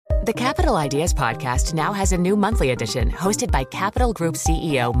The Capital Ideas podcast now has a new monthly edition hosted by Capital Group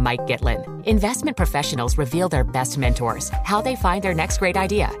CEO Mike Gitlin. Investment professionals reveal their best mentors, how they find their next great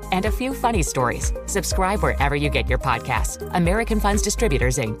idea, and a few funny stories. Subscribe wherever you get your podcasts. American Funds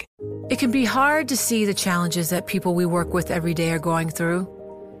Distributors, Inc. It can be hard to see the challenges that people we work with every day are going through.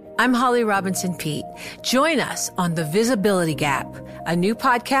 I'm Holly Robinson Pete. Join us on The Visibility Gap, a new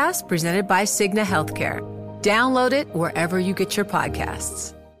podcast presented by Cigna Healthcare. Download it wherever you get your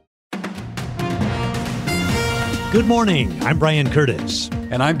podcasts. Good morning. I'm Brian Curtis.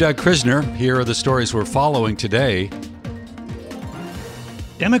 And I'm Doug Krisner. Here are the stories we're following today.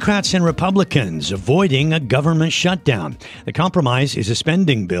 Democrats and Republicans avoiding a government shutdown. The compromise is a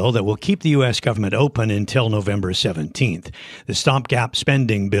spending bill that will keep the U.S. government open until November 17th. The stopgap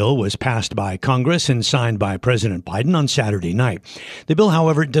spending bill was passed by Congress and signed by President Biden on Saturday night. The bill,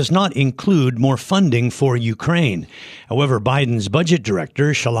 however, does not include more funding for Ukraine. However, Biden's budget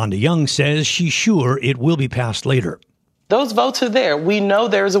director, Shalanda Young, says she's sure it will be passed later. Those votes are there. We know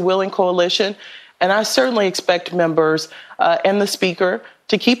there's a willing coalition, and I certainly expect members and the Speaker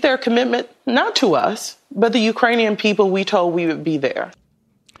to keep their commitment, not to us, but the Ukrainian people we told we would be there.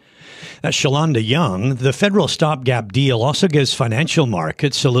 That's Shalanda Young. The federal stopgap deal also gives financial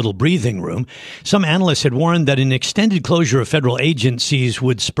markets a little breathing room. Some analysts had warned that an extended closure of federal agencies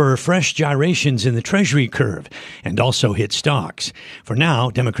would spur fresh gyrations in the Treasury curve and also hit stocks. For now,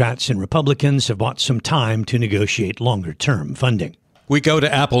 Democrats and Republicans have bought some time to negotiate longer-term funding. We go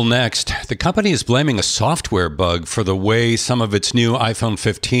to Apple next. The company is blaming a software bug for the way some of its new iPhone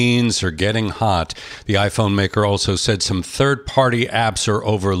 15s are getting hot. The iPhone maker also said some third-party apps are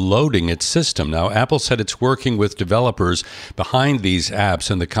overloading its system. Now, Apple said it's working with developers behind these apps,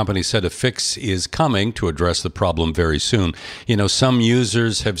 and the company said a fix is coming to address the problem very soon. You know, some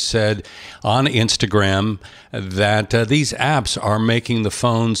users have said on Instagram that these apps are making the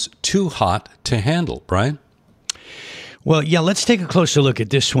phones too hot to handle, Brian? Well, yeah, let's take a closer look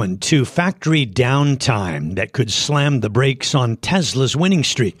at this one, too. Factory downtime that could slam the brakes on Tesla's winning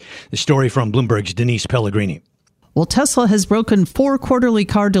streak. The story from Bloomberg's Denise Pellegrini. Well, Tesla has broken 4 quarterly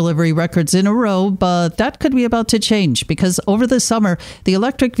car delivery records in a row, but that could be about to change because over the summer, the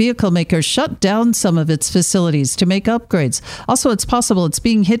electric vehicle maker shut down some of its facilities to make upgrades. Also, it's possible it's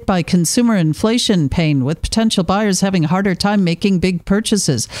being hit by consumer inflation pain, with potential buyers having a harder time making big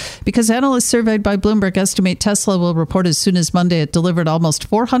purchases. Because analysts surveyed by Bloomberg estimate Tesla will report as soon as Monday it delivered almost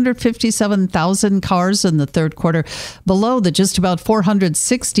 457,000 cars in the third quarter, below the just about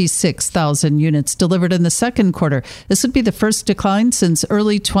 466,000 units delivered in the second quarter. This would be the first decline since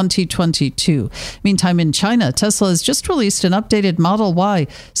early 2022. Meantime, in China, Tesla has just released an updated Model Y,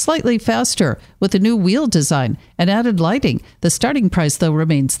 slightly faster, with a new wheel design and added lighting. The starting price, though,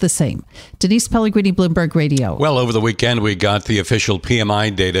 remains the same. Denise Pellegrini, Bloomberg Radio. Well, over the weekend, we got the official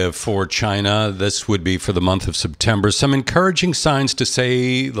PMI data for China. This would be for the month of September. Some encouraging signs, to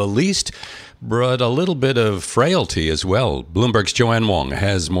say the least, but a little bit of frailty as well. Bloomberg's Joanne Wong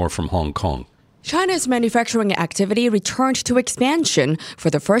has more from Hong Kong. China's manufacturing activity returned to expansion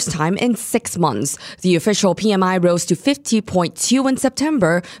for the first time in 6 months. The official PMI rose to 50.2 in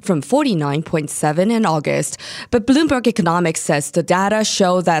September from 49.7 in August. But Bloomberg Economics says the data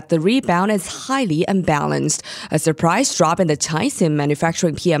show that the rebound is highly unbalanced. A surprise drop in the Caixin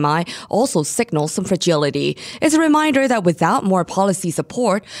manufacturing PMI also signals some fragility. It's a reminder that without more policy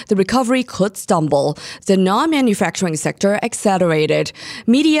support, the recovery could stumble. The non-manufacturing sector accelerated.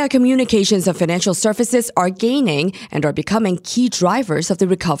 Media, communications, and financial services are gaining and are becoming key drivers of the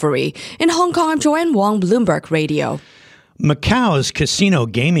recovery. In Hong Kong, I'm Joanne Wong, Bloomberg Radio. Macau's casino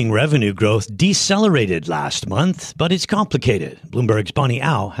gaming revenue growth decelerated last month, but it's complicated. Bloomberg's Bonnie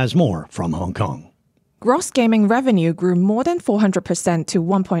Au has more from Hong Kong. Gross gaming revenue grew more than 400% to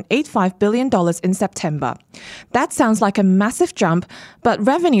 $1.85 billion in September. That sounds like a massive jump, but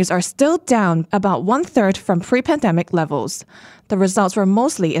revenues are still down about 1/3 from pre-pandemic levels. The results were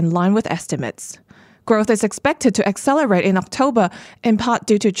mostly in line with estimates. Growth is expected to accelerate in October, in part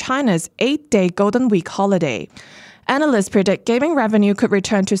due to China's 8-day Golden Week holiday. Analysts predict gaming revenue could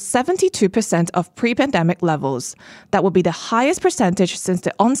return to 72% of pre-pandemic levels. That would be the highest percentage since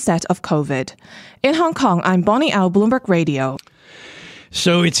the onset of COVID. In Hong Kong, I'm Bonnie Au, Bloomberg Radio.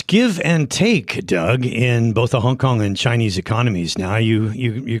 So it's give and take, Doug, in both the Hong Kong and Chinese economies now.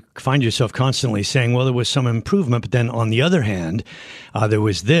 You find yourself constantly saying, well, there was some improvement, but then on the other hand, there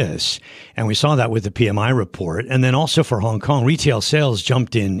was this. And we saw that with the PMI report. And then also for Hong Kong, retail sales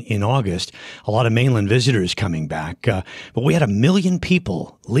jumped in August. A lot of mainland visitors coming back. But we had 1 million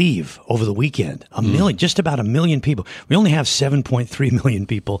people leave over the weekend. Just about 1 million people. We only have 7.3 million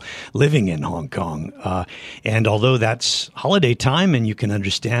people living in Hong Kong. And although that's holiday time and you can can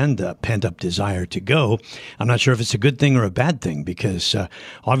understand the pent-up desire to go. I'm not sure if it's a good thing or a bad thing because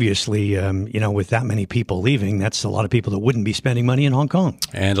obviously, with that many people leaving, that's a lot of people that wouldn't be spending money in Hong Kong.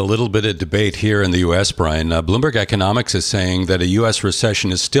 And a little bit of debate here in the U.S., Brian. Bloomberg Economics is saying that a U.S.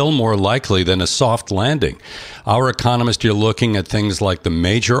 recession is still more likely than a soft landing. Our economists are looking at things like the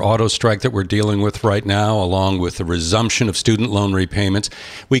major auto strike that we're dealing with right now, along with the resumption of student loan repayments.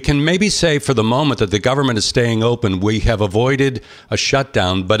 We can maybe say for the moment that the government is staying open. We have avoided a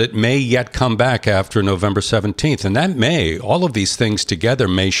shutdown, but it may yet come back after November 17th. And that all of these things together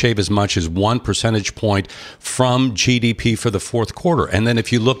may shave as much as 1 percentage point from GDP for the fourth quarter. And then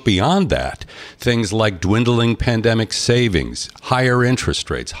if you look beyond that, things like dwindling pandemic savings, higher interest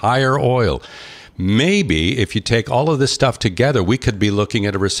rates, higher oil. Maybe if you take all of this stuff together, we could be looking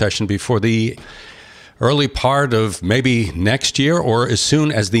at a recession before the early part of maybe next year or as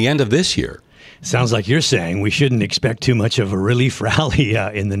soon as the end of this year. Sounds like you're saying we shouldn't expect too much of a relief rally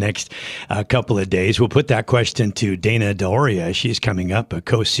in the next couple of days. We'll put that question to Dana D'Auria. She's coming up, a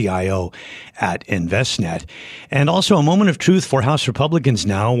co-CIO at InvestNet. And also a moment of truth for House Republicans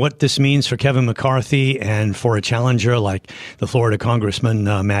now, what this means for Kevin McCarthy and for a challenger like the Florida Congressman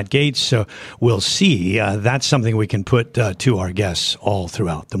Matt Gaetz. We'll see. That's something we can put to our guests all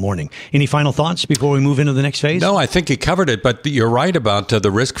throughout the morning. Any final thoughts before we move into the next phase? No, I think you covered it, but you're right about the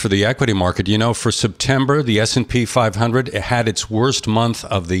risk for the equity market. For September, the S&P 500 had its worst month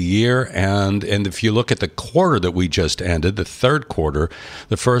of the year. And if you look at the quarter that we just ended, the third quarter,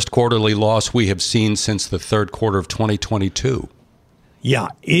 the first quarterly loss we have seen since the third quarter of 2022. Yeah,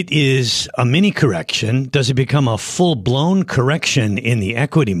 it is a mini correction. Does it become a full-blown correction in the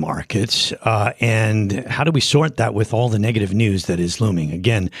equity markets? And how do we sort that with all the negative news that is looming?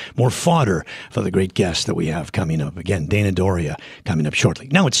 Again, more fodder for the great guest that we have coming up. Again, Dana D'Auria coming up shortly.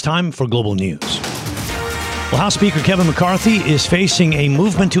 Now it's time for Global News. Well, House Speaker Kevin McCarthy is facing a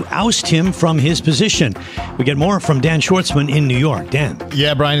movement to oust him from his position. We get more from Dan Schwartzman in New York. Dan.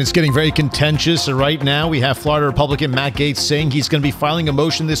 Yeah, Brian, it's getting very contentious. Right now, we have Florida Republican Matt Gaetz saying he's going to be filing a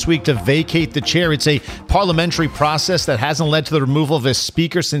motion this week to vacate the chair. It's a parliamentary process that hasn't led to the removal of a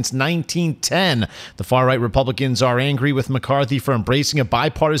speaker since 1910. The far-right Republicans are angry with McCarthy for embracing a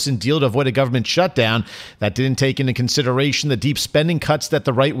bipartisan deal to avoid a government shutdown that didn't take into consideration the deep spending cuts that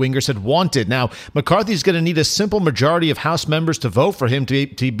the right-wingers had wanted. Now, McCarthy's going to need a simple majority of House members to vote for him to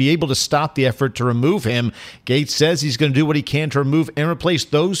be able to stop the effort to remove him. Gaetz says he's going to do what he can to remove and replace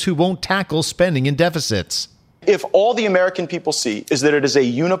those who won't tackle spending and deficits. If all the American people see is that it is a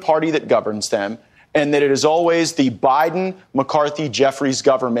uniparty that governs them, and that it is always the Biden, McCarthy, Jeffries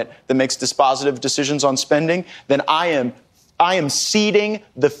government that makes dispositive decisions on spending, then I am seeding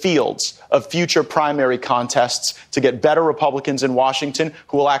the fields of future primary contests to get better Republicans in Washington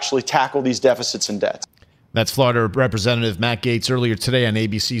who will actually tackle these deficits and debts. That's Florida Representative Matt Gaetz earlier today on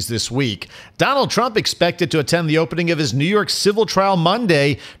ABC's This Week. Donald Trump expected to attend the opening of his New York civil trial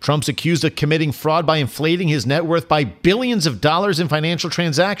Monday. Trump's accused of committing fraud by inflating his net worth by billions of dollars in financial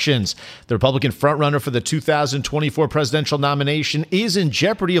transactions. The Republican frontrunner for the 2024 presidential nomination is in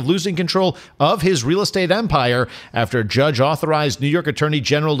jeopardy of losing control of his real estate empire after a judge authorized New York Attorney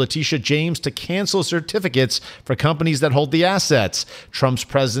General Letitia James to cancel certificates for companies that hold the assets. Trump's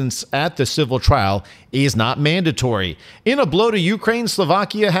presence at the civil trial is not mandatory. In a blow to Ukraine,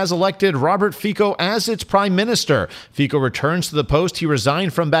 Slovakia has elected Robert Fico as its prime minister. Fico returns to the post he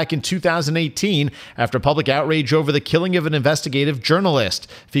resigned from back in 2018 after public outrage over the killing of an investigative journalist.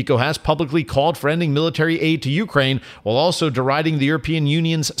 Fico has publicly called for ending military aid to Ukraine while also deriding the European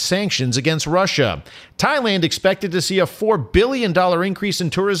Union's sanctions against Russia. Thailand expected to see a $4 billion increase in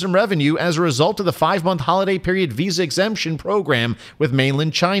tourism revenue as a result of the 5-month holiday period visa exemption program with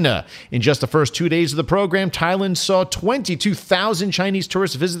mainland China. In just the first 2 days of the program, Thailand saw 22,000 Chinese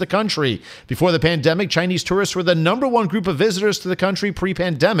tourists visit the country. Before the pandemic, Chinese tourists were the #1 group of visitors to the country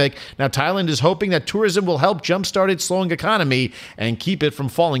pre-pandemic. Now, Thailand is hoping that tourism will help jumpstart its slowing economy and keep it from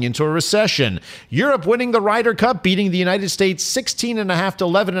falling into a recession. Europe winning the Ryder Cup, beating the United States 16.5 to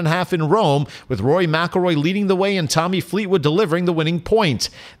 11.5 in Rome, with Rory McIlroy leading the way and Tommy Fleetwood delivering the winning point.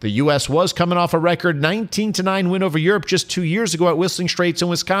 The U.S. was coming off a record 19-9 win over Europe just 2 years ago at Whistling Straits in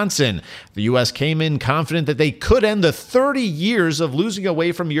Wisconsin. The U.S. came in confident that they could end the 30 years of losing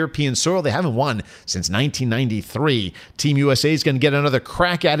away from European soil. They haven't won since 1993. Team USA is going to get another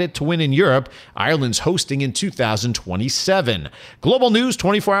crack at it to win in Europe. Ireland's hosting in 2027. Global news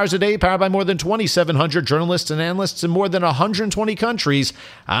 24 hours a day, powered by more than 2,700 journalists and analysts in more than 120 countries.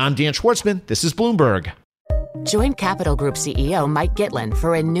 I'm Dan Schwartzman. This is Bloomberg. Join Capital Group CEO Mike Gitlin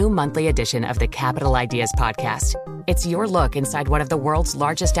for a new monthly edition of the Capital Ideas Podcast. It's your look inside one of the world's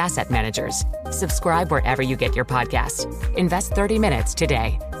largest asset managers. Subscribe wherever you get your podcasts. Invest 30 minutes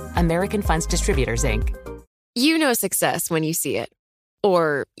today. American Funds Distributors, Inc. You know success when you see it.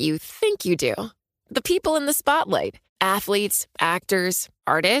 Or you think you do. The people in the spotlight. Athletes, actors,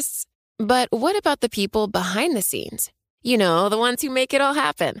 artists. But what about the people behind the scenes? You know, the ones who make it all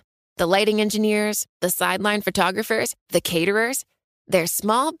happen. The lighting engineers, the sideline photographers, the caterers. They're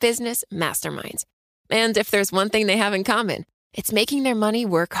small business masterminds. And if there's one thing they have in common, it's making their money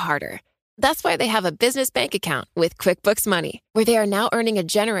work harder. That's why they have a business bank account with QuickBooks Money, where they are now earning a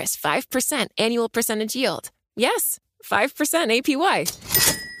generous 5% annual percentage yield. Yes, 5%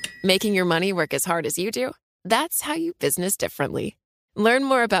 APY. Making your money work as hard as you do? That's how you business differently. Learn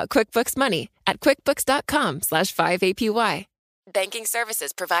more about QuickBooks Money at quickbooks.com/5APY. Banking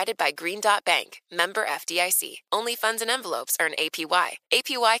services provided by Green Dot Bank, member FDIC. Only funds and envelopes earn APY.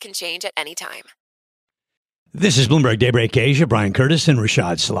 APY can change at any time. This is Bloomberg Daybreak Asia. Brian Curtis and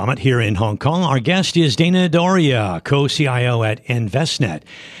Rashad Salamat here in Hong Kong. Our guest is Dana Doria, co-CIO at InvestNet.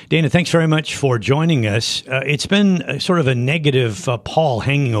 Dana, thanks very much for joining us. It's been sort of a negative pall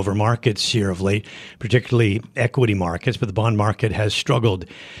hanging over markets here of late, particularly equity markets, but the bond market has struggled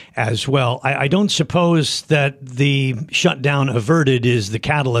as well. I don't suppose that the shutdown averted is the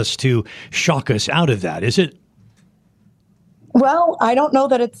catalyst to shock us out of that, is it? Well, I don't know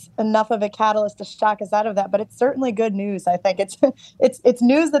that it's enough of a catalyst to shock us out of that, but it's certainly good news. I think it's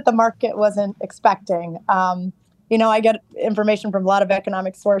news that the market wasn't expecting. I get information from a lot of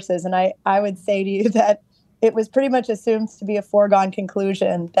economic sources, and I would say to you that it was pretty much assumed to be a foregone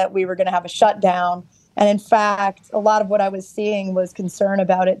conclusion that we were going to have a shutdown. And in fact, a lot of what I was seeing was concern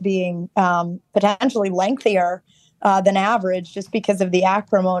about it being potentially lengthier than average, just because of the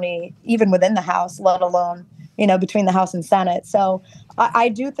acrimony, even within the House, let alone between the House and Senate. So I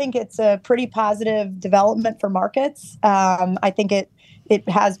do think it's a pretty positive development for markets. I think it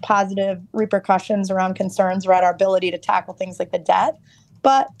has positive repercussions around concerns around our ability to tackle things like the debt.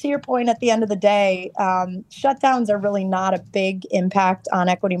 But to your point, at the end of the day, shutdowns are really not a big impact on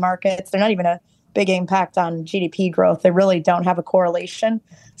equity markets. They're not even a big impact on GDP growth. They really don't have a correlation.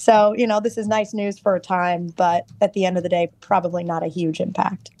 So, this is nice news for a time, but at the end of the day, probably not a huge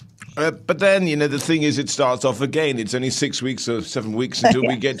impact. But then, the thing is, it starts off again. It's only 6 weeks or 7 weeks until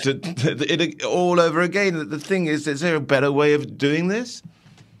we get to it all over again. The thing is there a better way of doing this?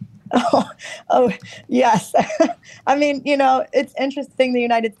 Oh yes. I mean, it's interesting the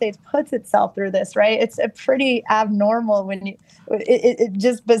United States puts itself through this, right? It's a pretty abnormal it's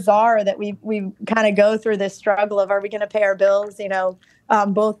just bizarre that we kind of go through this struggle of, are we going to pay our bills,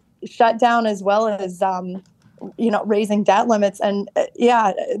 both shutdown as well as raising debt limits. And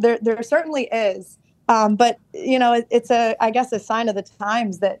there certainly is. But, it's I guess a sign of the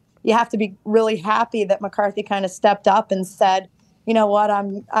times that you have to be really happy that McCarthy kind of stepped up and said, you know what,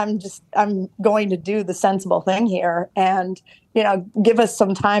 I'm going to do the sensible thing here and, give us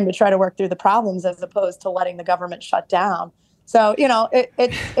some time to try to work through the problems as opposed to letting the government shut down. So,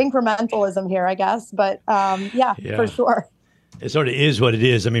 it's incrementalism here, I guess. But for sure. It sort of is what it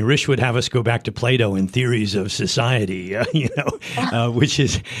is. I mean, Rish would have us go back to Plato and theories of society, which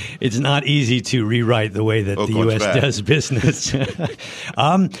is, it's not easy to rewrite the way that the U.S. does business.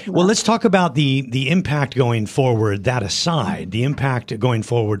 Well, let's talk about the impact going forward, that aside, the impact going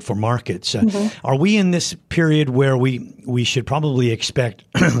forward for markets. Are we in this period where we should probably expect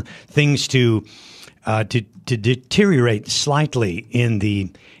things to deteriorate slightly in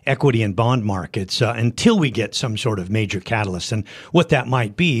the equity and bond markets until we get some sort of major catalyst? And what that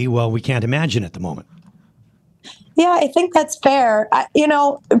might be, well, we can't imagine at the moment. Yeah, I think that's fair.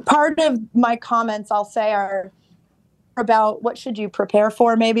 Part of my comments, I'll say, are about what should you prepare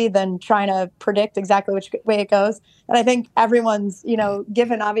for maybe than trying to predict exactly which way it goes. And I think everyone's,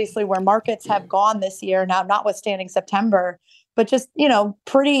 given obviously where markets have gone this year, now notwithstanding September, but just,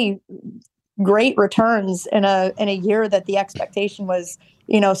 pretty great returns in a year that the expectation was,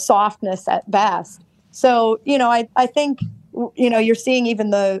 softness at best. So, I think, you're seeing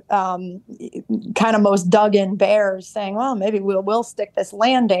even the kind of most dug in bears saying, well, maybe we'll stick this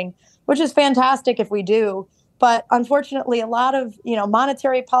landing, which is fantastic if we do. But unfortunately, a lot of,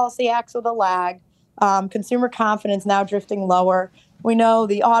 monetary policy acts with a lag, consumer confidence now drifting lower. We know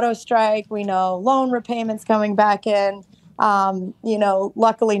the auto strike, we know loan repayments coming back in.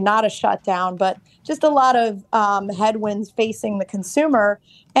 Luckily not a shutdown, but just a lot of headwinds facing the consumer.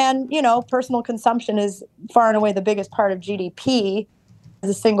 And, personal consumption is far and away the biggest part of GDP.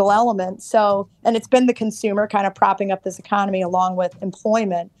 a single element. So, and it's been the consumer kind of propping up this economy along with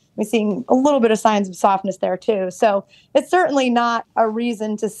employment. We're seeing a little bit of signs of softness there too. So it's certainly not a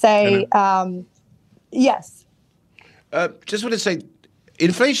reason to say yes. Just want to say,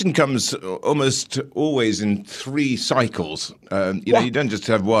 inflation comes almost always in 3 cycles. You don't just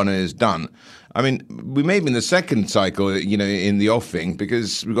have one and it's done. I mean, we may be in the second cycle, in the offing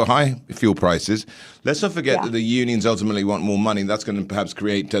because we've got high fuel prices. Let's not forget that the unions ultimately want more money. That's going to perhaps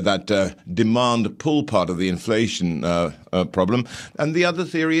create that demand pull part of the inflation problem. And the other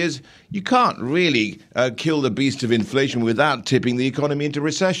theory is you can't really kill the beast of inflation without tipping the economy into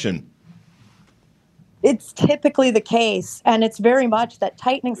recession. It's typically the case, and it's very much that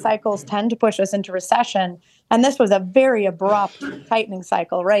tightening cycles tend to push us into recession. And this was a very abrupt tightening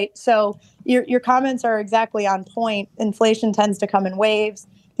cycle, right? So your comments are exactly on point. Inflation tends to come in waves.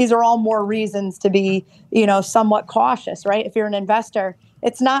 These are all more reasons to be, somewhat cautious, right? If you're an investor,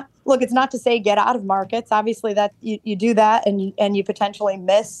 it's not to say get out of markets. Obviously, that you do that and you potentially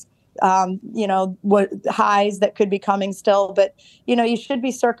miss what highs that could be coming still. But, you should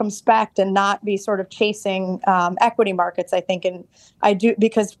be circumspect and not be sort of chasing equity markets, I think. And I do,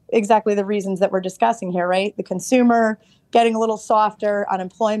 because exactly the reasons that we're discussing here, right? The consumer getting a little softer,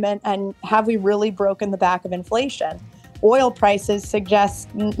 unemployment, and have we really broken the back of inflation? Oil prices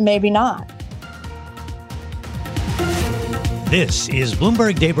suggest maybe not. This is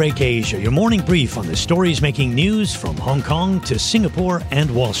Bloomberg Daybreak Asia, your morning brief on the stories making news from Hong Kong to Singapore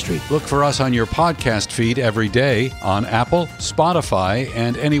and Wall Street. Look for us on your podcast feed every day on Apple, Spotify,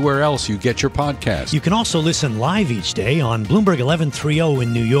 and anywhere else you get your podcasts. You can also listen live each day on Bloomberg 1130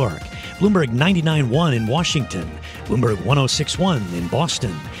 in New York, Bloomberg 99.1 in Washington, Bloomberg 106.1 in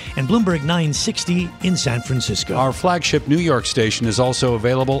Boston, and Bloomberg 960 in San Francisco. Our flagship New York station is also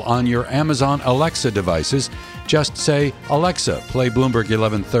available on your Amazon Alexa devices. Just say, Alexa, play Bloomberg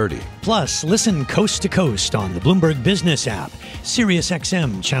 1130. Plus, listen coast to coast on the Bloomberg Business app, Sirius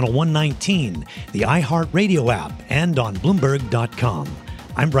XM Channel 119, the iHeartRadio app, and on Bloomberg.com.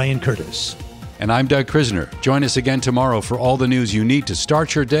 I'm Brian Curtis. And I'm Doug Krisner. Join us again tomorrow for all the news you need to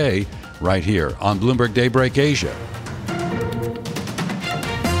start your day right here on Bloomberg Daybreak Asia.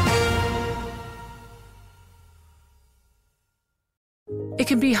 It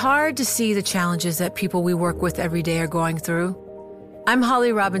can be hard to see the challenges that people we work with every day are going through. I'm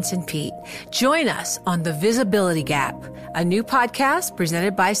Holly Robinson Peete. Join us on The Visibility Gap, a new podcast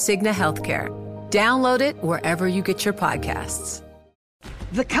presented by Cigna Healthcare. Download it wherever you get your podcasts.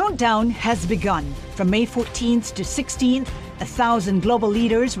 The countdown has begun. From May 14th to 16th, 1,000 global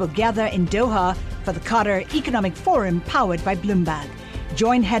leaders will gather in Doha for the Qatar Economic Forum powered by Bloomberg.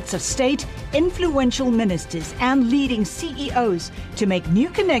 Join heads of state, influential ministers, and leading CEOs to make new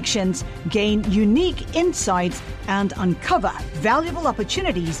connections, gain unique insights, and uncover valuable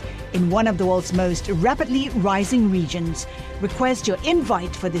opportunities in one of the world's most rapidly rising regions. Request your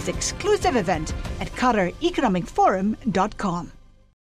invite for this exclusive event at QatarEconomicForum.com.